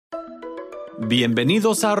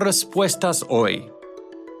Bienvenidos a Respuestas Hoy.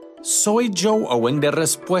 Soy Joe Owen de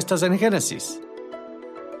Respuestas en Génesis.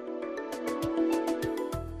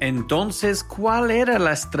 Entonces, ¿cuál era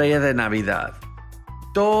la estrella de Navidad?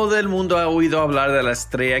 Todo el mundo ha oído hablar de la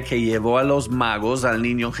estrella que llevó a los magos al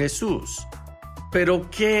niño Jesús.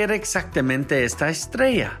 Pero, ¿qué era exactamente esta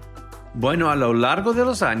estrella? Bueno, a lo largo de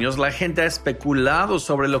los años, la gente ha especulado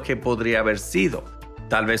sobre lo que podría haber sido.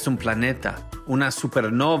 Tal vez un planeta, una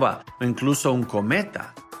supernova o incluso un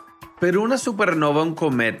cometa. Pero una supernova o un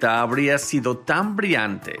cometa habría sido tan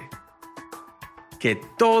brillante que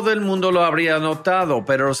todo el mundo lo habría notado,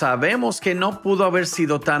 pero sabemos que no pudo haber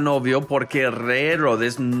sido tan obvio porque el rey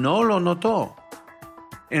Herodes no lo notó.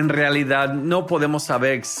 En realidad, no podemos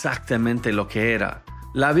saber exactamente lo que era.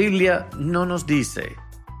 La Biblia no nos dice.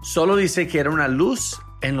 Solo dice que era una luz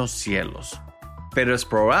en los cielos. Pero es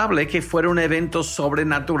probable que fuera un evento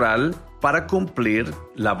sobrenatural para cumplir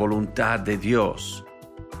la voluntad de Dios.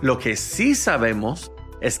 Lo que sí sabemos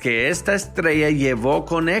es que esta estrella llevó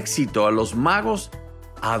con éxito a los magos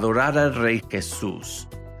a adorar al Rey Jesús.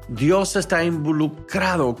 Dios está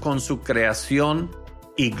involucrado con su creación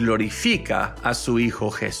y glorifica a su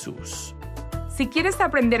Hijo Jesús. Si quieres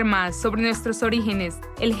aprender más sobre nuestros orígenes,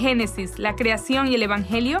 el Génesis, la creación y el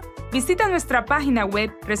Evangelio, visita nuestra página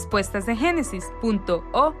web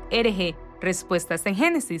respuestasengenesis.org,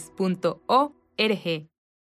 respuestasengenesis.org.